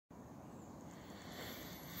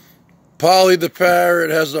Polly the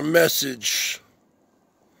Parrot has a message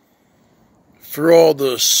for all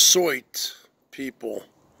the Soyt people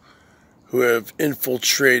who have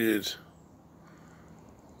infiltrated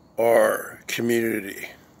our community.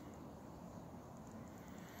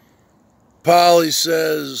 Polly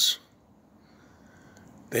says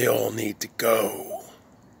they all need to go.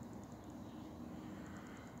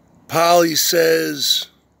 Polly says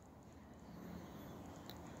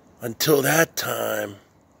until that time,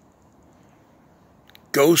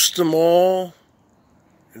 ghost them all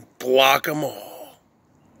and block them all,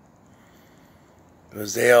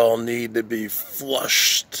 because they all need to be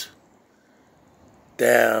flushed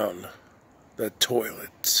down the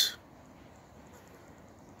toilet.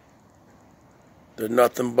 They're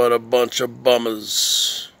nothing but a bunch of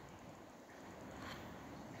bummers.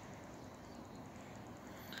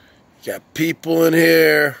 You got people in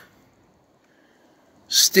here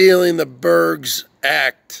stealing the BERGS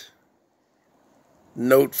Act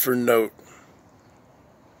note for note.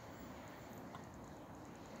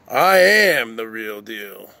 I am the real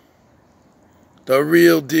deal. The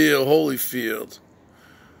real deal, Holyfield.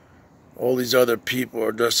 All these other people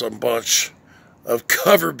are just a bunch of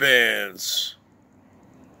cover bands.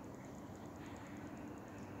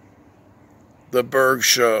 The BERGS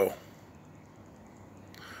Show.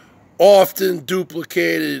 Often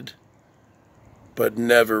duplicated, but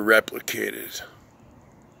never replicated.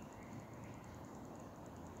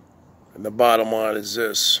 And the bottom line is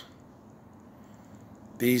this: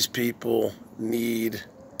 these people need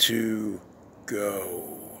to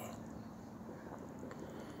go.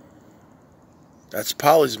 That's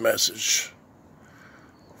Polly's message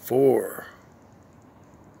for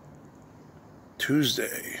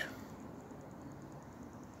Tuesday,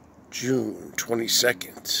 June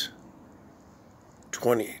 22nd,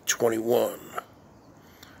 2021,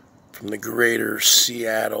 from the greater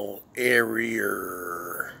Seattle area,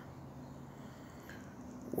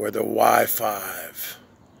 where the Wi-Fi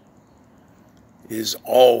is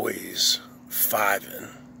always fiving.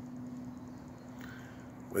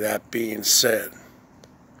 With that being said,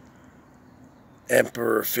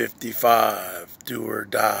 Emperor 55, do or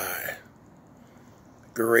die,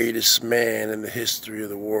 greatest man in the history of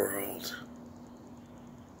the world,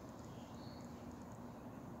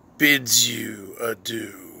 bids you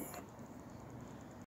adieu.